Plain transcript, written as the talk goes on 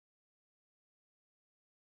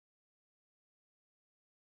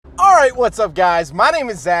Alright, what's up guys? My name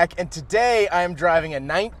is Zach and today I am driving a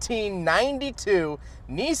 1992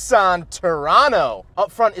 Nissan Terrano.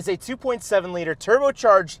 Up front is a 2.7 liter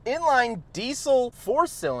turbocharged inline diesel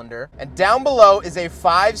 4-cylinder, and down below is a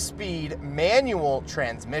 5-speed manual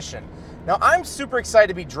transmission. Now I'm super excited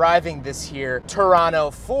to be driving this here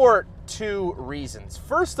Terrano for two reasons.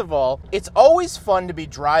 First of all, it's always fun to be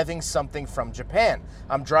driving something from Japan.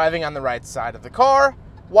 I'm driving on the right side of the car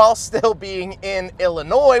while still being in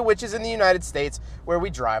Illinois, which is in the United States, where we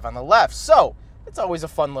drive on the left. So it's always a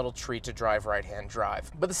fun little treat to drive right-hand drive.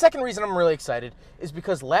 But the second reason I'm really excited is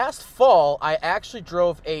because last fall, I actually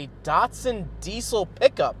drove a Datsun diesel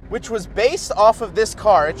pickup, which was based off of this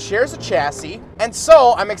car. It shares a chassis. And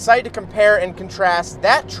so I'm excited to compare and contrast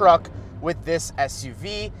that truck with this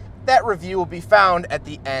SUV. That review will be found at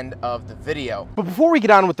the end of the video. But before we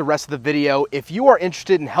get on with the rest of the video, if you are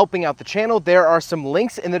interested in helping out the channel, there are some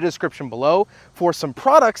links in the description below for some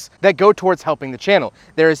products that go towards helping the channel.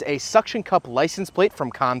 There is a suction cup license plate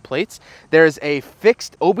from Con Plates. There is a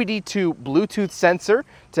fixed OBD2 Bluetooth sensor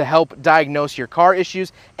to help diagnose your car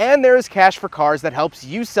issues, and there is Cash for Cars that helps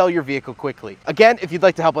you sell your vehicle quickly. Again, if you'd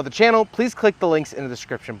like to help out the channel, please click the links in the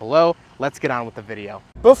description below. Let's get on with the video.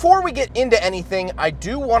 Before we get into anything, I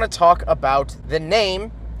do want to talk about the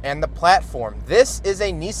name and the platform. This is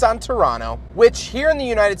a Nissan Terrano, which here in the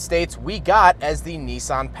United States, we got as the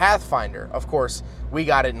Nissan Pathfinder. Of course, we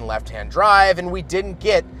got it in left-hand drive, and we didn't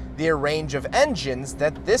get the range of engines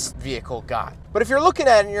that this vehicle got. But if you're looking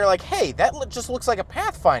at it and you're like, hey, that just looks like a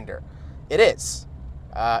Pathfinder, it is.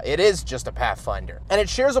 It is just a Pathfinder. And it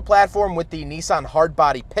shares a platform with the Nissan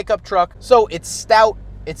hardbody pickup truck, so it's stout,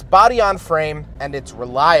 it's body on frame, and it's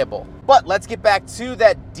reliable. But let's get back to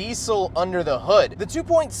that diesel under the hood. The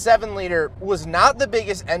 2.7 liter was not the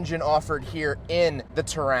biggest engine offered here in the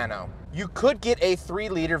Terrano. You could get a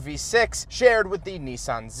 3-liter V6 shared with the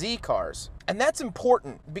Nissan Z cars. And that's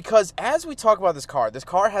important because as we talk about this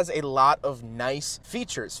car has a lot of nice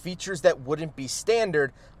features that wouldn't be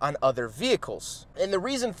standard on other vehicles. And the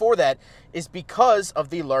reason for that is because of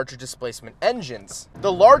the larger displacement engines.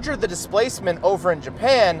 The larger the displacement over in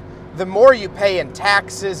Japan, the more you pay in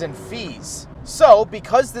taxes and fees. So,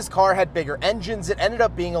 because this car had bigger engines, it ended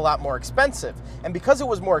up being a lot more expensive. And because it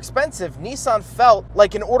was more expensive, Nissan felt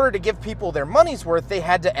like in order to give people their money's worth, they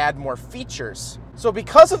had to add more features. So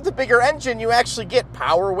because of the bigger engine, you actually get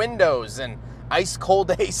power windows and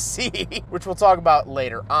ice-cold AC, which we'll talk about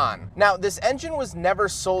later on. Now, this engine was never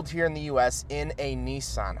sold here in the US in a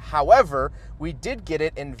Nissan. However, we did get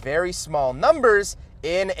it in very small numbers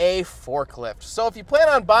in a forklift. So if you plan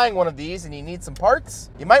on buying one of these and you need some parts,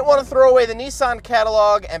 you might want to throw away the Nissan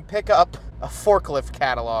catalog and pick up a forklift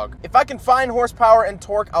catalog. If I can find horsepower and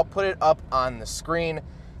torque, I'll put it up on the screen.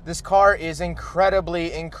 This car is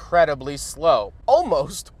incredibly, incredibly slow.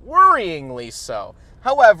 Almost worryingly so.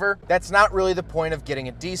 However, that's not really the point of getting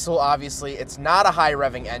a diesel, obviously. It's not a high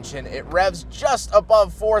revving engine. It revs just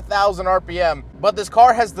above 4,000 RPM, but this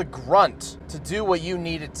car has the grunt to do what you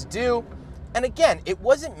need it to do. And again, it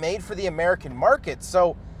wasn't made for the American market,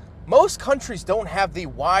 so most countries don't have the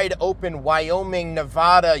wide open Wyoming,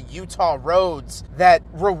 Nevada, Utah roads that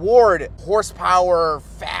reward horsepower,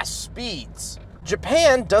 fast speeds.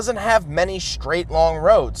 Japan doesn't have many straight long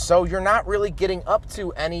roads, so you're not really getting up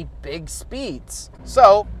to any big speeds.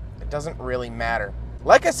 So it doesn't really matter.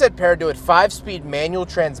 Like I said, paired to it, 5-speed manual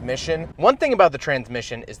transmission. One thing about the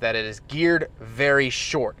transmission is that it is geared very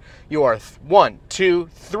short. You are 1, 2,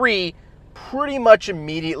 3, pretty much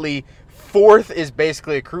immediately. 4th is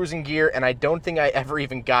basically a cruising gear, and I don't think I ever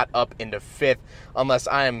even got up into 5th unless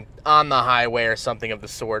I am on the highway or something of the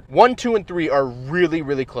sort. 1, 2, and 3 are really,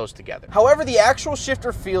 really close together. However, the actual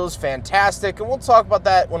shifter feels fantastic, and we'll talk about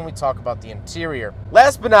that when we talk about the interior.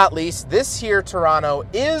 Last but not least, this here Terrano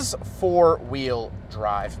is 4-wheel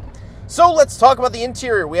drive. So let's talk about the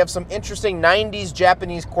interior. We have some interesting 90s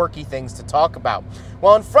Japanese quirky things to talk about.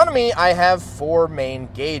 Well, in front of me, I have 4 main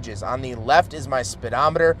gauges. On the left is my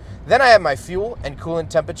speedometer, then I have my fuel and coolant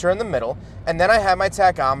temperature in the middle, and then I have my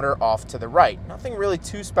tachometer off to the right. Nothing really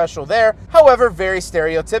too special there, however, very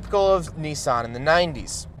stereotypical of Nissan in the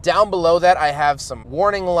 90s. Down below that, I have some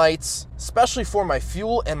warning lights, especially for my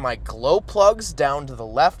fuel and my glow plugs down to the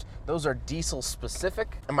left. Those are diesel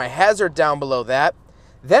specific, and my hazard down below that.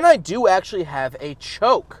 Then I do actually have a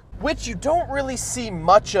choke, which you don't really see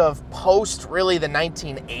much of post really the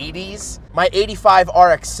 1980s. My 85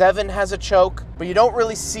 RX-7 has a choke, but you don't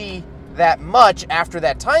really see that much after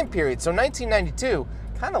that time period. So 1992,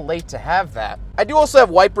 kind of late to have that. I do also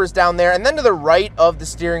have wipers down there, and then to the right of the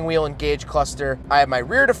steering wheel and gauge cluster, I have my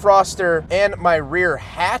rear defroster and my rear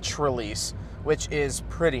hatch release, which is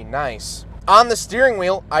pretty nice. On the steering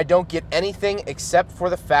wheel, I don't get anything except for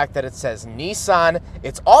the fact that it says Nissan.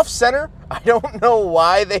 It's off-center. I don't know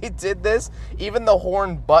why they did this. Even the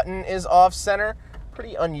horn button is off-center.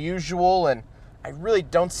 Pretty unusual, and I really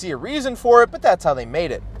don't see a reason for it, but that's how they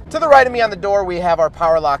made it. To the right of me on the door, we have our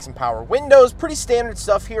power locks and power windows. Pretty standard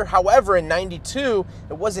stuff here. However, in 92,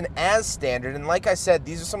 it wasn't as standard. And like I said,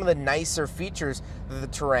 these are some of the nicer features that the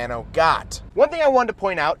Terrano got. One thing I wanted to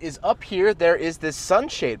point out is up here, there is this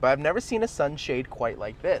sunshade, but I've never seen a sunshade quite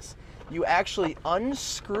like this. You actually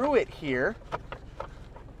unscrew it here,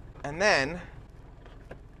 and then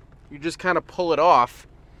you just kind of pull it off.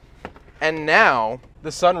 And now the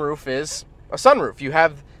sunroof is a sunroof. You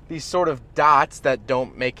have these sort of dots that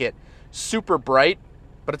don't make it super bright,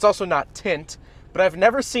 but it's also not tint. But I've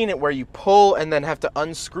never seen it where you pull and then have to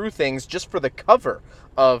unscrew things just for the cover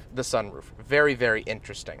of the sunroof. Very, very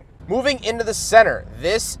interesting. Moving into the center,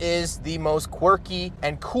 this is the most quirky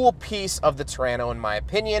and cool piece of the Terrano in my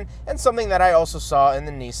opinion, and something that I also saw in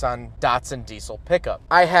the Nissan Datsun diesel pickup.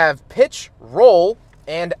 I have pitch, roll,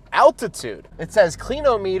 and altitude. It says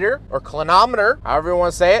clinometer or clinometer, however you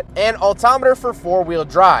want to say it, and altimeter for four-wheel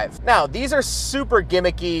drive. Now, these are super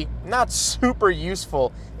gimmicky, not super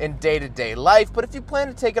useful in day-to-day life, but if you plan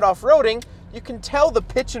to take it off-roading, you can tell the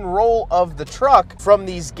pitch and roll of the truck from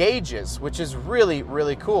these gauges, which is really,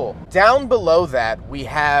 really cool. Down below that, we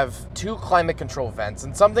have two climate control vents,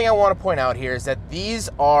 and something I want to point out here is that these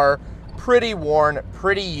are pretty worn,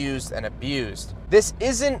 pretty used, and abused. This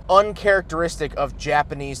isn't uncharacteristic of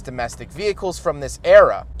Japanese domestic vehicles from this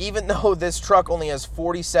era. Even though this truck only has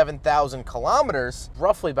 47,000 kilometers,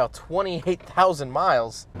 roughly about 28,000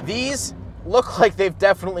 miles, these look like they've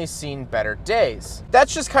definitely seen better days.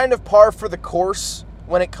 That's just kind of par for the course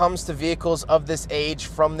when it comes to vehicles of this age,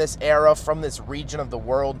 from this era, from this region of the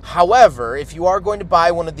world. However, if you are going to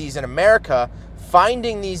buy one of these in America,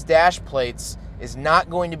 finding these dash plates is not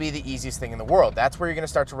going to be the easiest thing in the world. That's where you're going to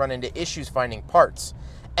start to run into issues finding parts.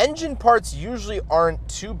 Engine parts usually aren't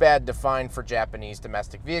too bad to find for Japanese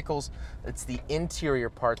domestic vehicles. It's the interior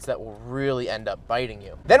parts that will really end up biting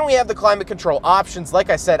you. Then we have the climate control options. Like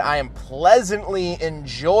I said, I am pleasantly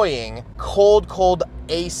enjoying cold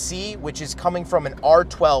AC, which is coming from an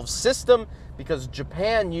R12 system, because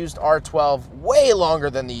Japan used R12 way longer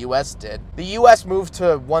than the US did. The US moved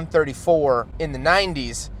to 134 in the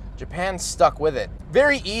 90s. Japan stuck with it.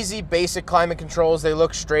 Very easy, basic climate controls. They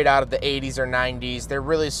look straight out of the 80s or 90s. They're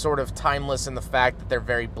really sort of timeless in the fact that they're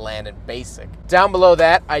very bland and basic. Down below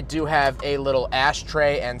that, I do have a little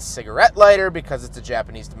ashtray and cigarette lighter because it's a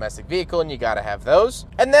Japanese domestic vehicle and you gotta have those.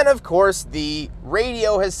 And then, of course, the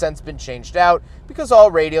radio has since been changed out because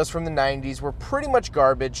all radios from the 90s were pretty much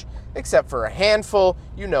garbage, except for a handful.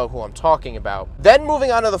 You know who I'm talking about. Then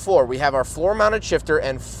moving on to the floor, we have our floor-mounted shifter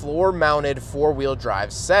and floor-mounted four-wheel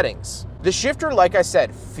drive settings. The shifter, like I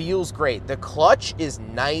said, feels great. The clutch is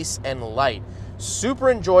nice and light.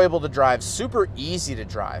 Super enjoyable to drive, super easy to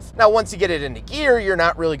drive. Now, once you get it into gear, you're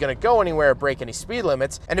not really gonna go anywhere or break any speed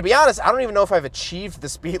limits. And to be honest, I don't even know if I've achieved the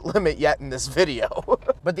speed limit yet in this video.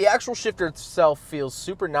 But the actual shifter itself feels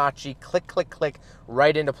super notchy, click, click, click,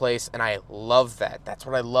 right into place, and I love that. That's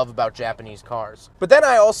what I love about Japanese cars. But then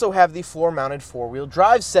I also have the floor-mounted four-wheel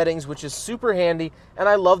drive settings, which is super handy, and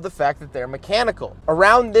I love the fact that they're mechanical.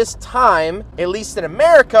 Around this time, at least in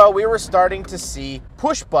America, we were starting to see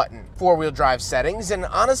push-button four-wheel drive settings, and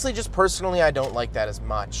honestly, just personally, I don't like that as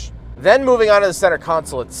much. Then moving on to the center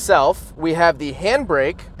console itself, we have the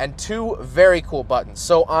handbrake and two very cool buttons.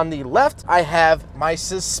 So on the left, I have my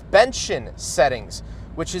suspension settings,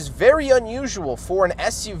 which is very unusual for an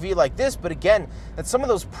SUV like this, but again, that's some of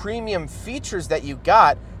those premium features that you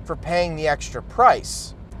got for paying the extra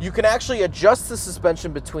price. You can actually adjust the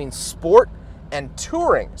suspension between sport and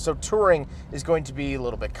touring. So touring is going to be a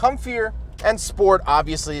little bit comfier, and sport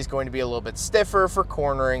obviously is going to be a little bit stiffer for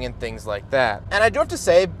cornering and things like that. And I do have to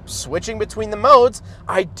say, switching between the modes,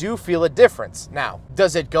 I do feel a difference. Now,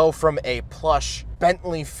 does it go from a plush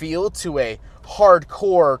Bentley feel to a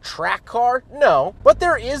hardcore track car? No, but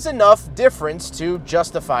there is enough difference to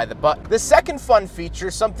justify the button. The second fun feature,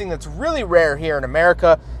 something that's really rare here in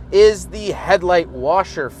America, is the headlight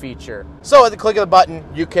washer feature. So at the click of the button,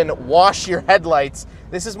 you can wash your headlights.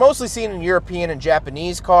 This is mostly seen in European and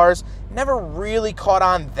Japanese cars. Never really caught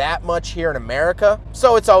on that much here in America,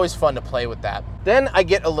 so it's always fun to play with that. Then I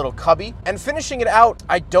get a little cubby, and finishing it out,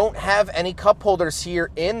 I don't have any cup holders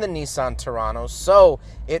here in the Nissan Terrano, so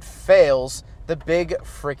it fails the big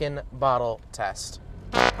frickin' bottle test.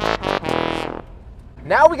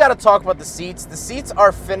 Now we gotta talk about the seats. The seats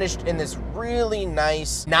are finished in this really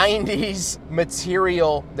nice 90s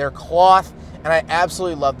material. They're cloth, and I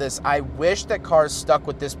absolutely love this. I wish that cars stuck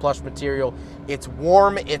with this plush material. It's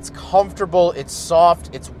warm, it's comfortable, it's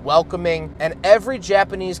soft, it's welcoming, and every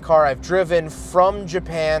Japanese car I've driven from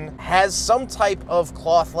Japan has some type of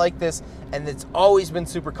cloth like this, and it's always been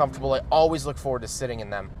super comfortable. I always look forward to sitting in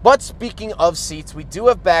them. But speaking of seats, we do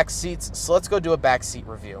have back seats, so let's go do a back seat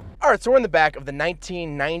review. All right, so we're in the back of the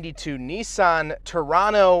 1992 Nissan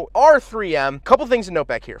Terrano R3m. Couple things to note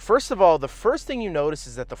back here. First of all, the first thing you notice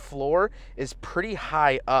is that the floor is pretty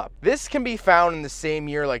high up. This can be found in the same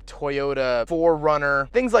year like Toyota 4Runner,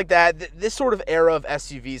 things like that. This sort of era of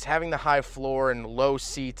SUVs, having the high floor and low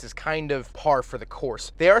seats is kind of par for the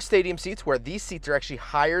course. They are stadium seats where these seats are actually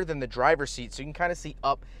higher than the driver's seat, so you can kind of see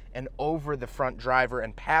up and over the front driver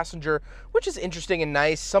and passenger, which is interesting and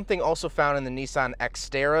nice. Something also found in the Nissan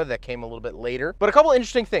Xterra that came a little bit later. But a couple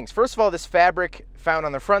interesting things. First of all, this fabric found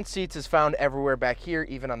on the front seats is found everywhere back here,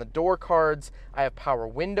 even on the door cards. I have power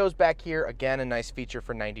windows back here. Again, a nice feature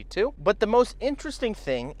for 92. But the most interesting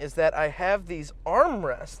thing is that I have these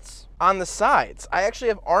armrests on the sides. I actually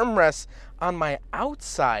have armrests on my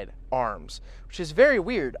outside arms, which is very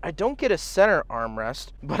weird. I don't get a center armrest,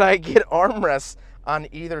 but I get armrests on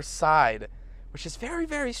either side, which is very,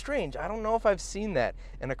 very strange. I don't know if I've seen that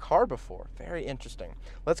in a car before. Very interesting.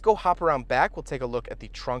 Let's go hop around back. We'll take a look at the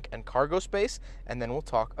trunk and cargo space, and then we'll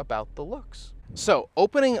talk about the looks. So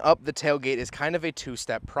opening up the tailgate is kind of a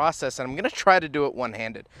two-step process, and I'm gonna try to do it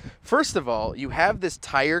one-handed. First of all, you have this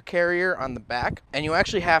tire carrier on the back, and you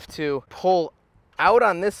actually have to pull out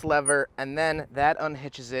on this lever, and then that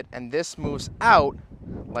unhitches it, and this moves out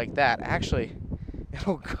like that. Actually,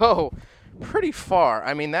 it'll go pretty far.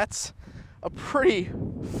 I mean, that's a pretty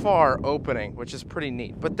far opening, which is pretty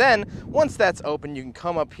neat. But then once that's open, you can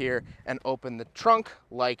come up here and open the trunk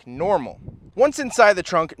like normal. Once inside the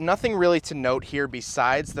trunk, nothing really to note here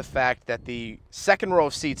besides the fact that the second row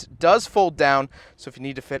of seats does fold down, so if you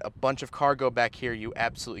need to fit a bunch of cargo back here, you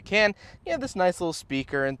absolutely can. You have this nice little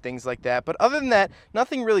speaker and things like that, but other than that,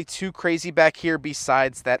 nothing really too crazy back here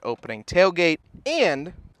besides that opening tailgate.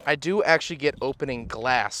 And I do actually get opening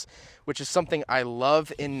glass, which is something I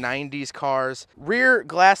love in 90s cars. Rear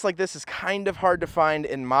glass like this is kind of hard to find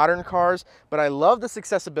in modern cars, but I love this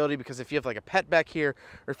accessibility because if you have like a pet back here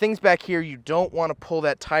or things back here, you don't want to pull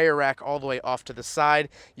that tire rack all the way off to the side.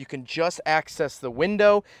 You can just access the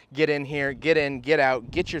window, get in here, get in, get out,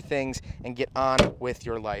 get your things, and get on with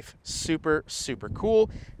your life. Super, super cool.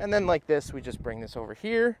 And then like this, we just bring this over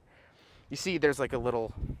here. You see there's like a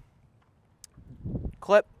little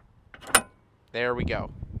clip. There we go.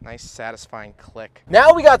 Nice satisfying click.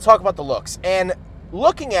 Now we gotta talk about the looks. And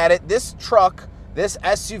looking at it, this truck, this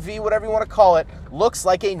SUV, whatever you want to call it, looks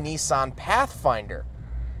like a Nissan Pathfinder.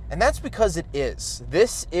 And that's because it is.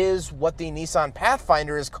 This is what the Nissan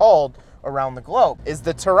Pathfinder is called around the globe, is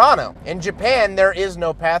the Terrano. In Japan, there is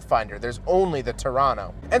no Pathfinder. There's only the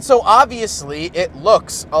Terrano. And so obviously it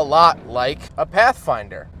looks a lot like a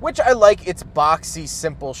Pathfinder, which I like its boxy,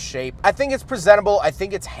 simple shape. I think it's presentable, I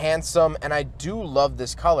think it's handsome, and I do love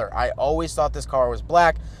this color. I always thought this car was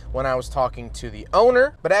black when I was talking to the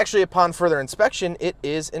owner, but actually upon further inspection, it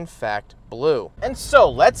is in fact blue. And so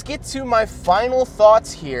let's get to my final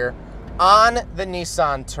thoughts here on the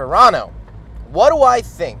Nissan Terrano. What do I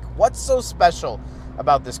think? What's so special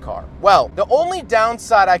about this car? Well, the only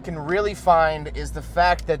downside I can really find is the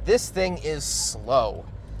fact that this thing is slow.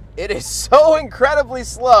 It is so incredibly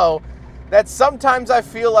slow that sometimes I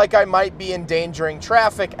feel like I might be endangering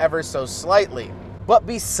traffic ever so slightly. But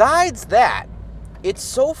besides that, it's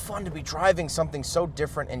so fun to be driving something so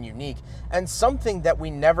different and unique, and something that we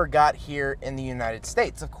never got here in the United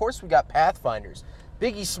States. Of course, we got Pathfinders.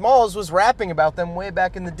 Biggie Smalls was rapping about them way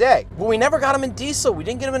back in the day. But we never got them in diesel. We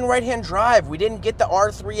didn't get them in right-hand drive. We didn't get the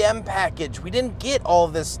R3m package. We didn't get all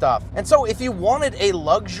of this stuff. And so if you wanted a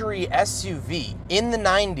luxury SUV in the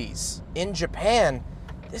 90s in Japan,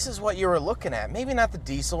 this is what you were looking at. Maybe not the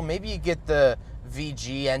diesel. Maybe you get the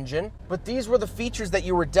VG engine, but these were the features that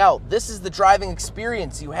you were dealt. This is the driving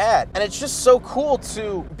experience you had. And it's just so cool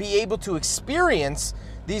to be able to experience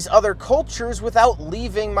these other cultures without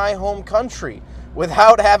leaving my home country,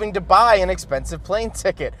 without having to buy an expensive plane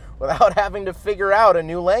ticket, without having to figure out a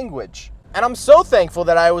new language. And I'm so thankful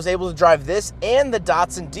that I was able to drive this and the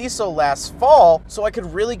Datsun Diesel last fall so I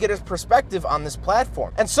could really get his perspective on this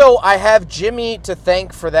platform. And so I have Jimmy to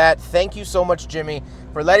thank for that. Thank you so much, Jimmy,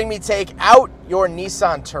 for letting me take out your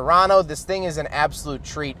Nissan Terrano. This thing is an absolute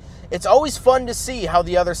treat. It's always fun to see how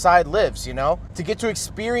the other side lives, you know, to get to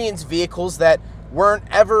experience vehicles that weren't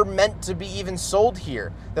ever meant to be even sold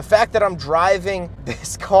here. The fact that I'm driving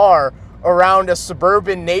this car around a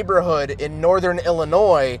suburban neighborhood in northern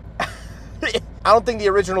Illinois I don't think the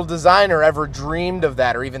original designer ever dreamed of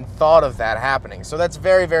that or even thought of that happening. So that's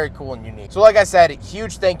very, very cool and unique. So like I said,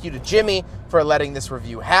 huge thank you to Jimmy for letting this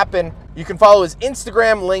review happen. You can follow his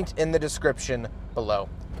Instagram linked in the description below.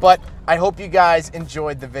 But I hope you guys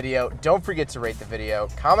enjoyed the video. Don't forget to rate the video,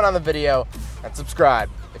 comment on the video, and subscribe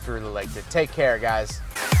if you really liked it. Take care, guys.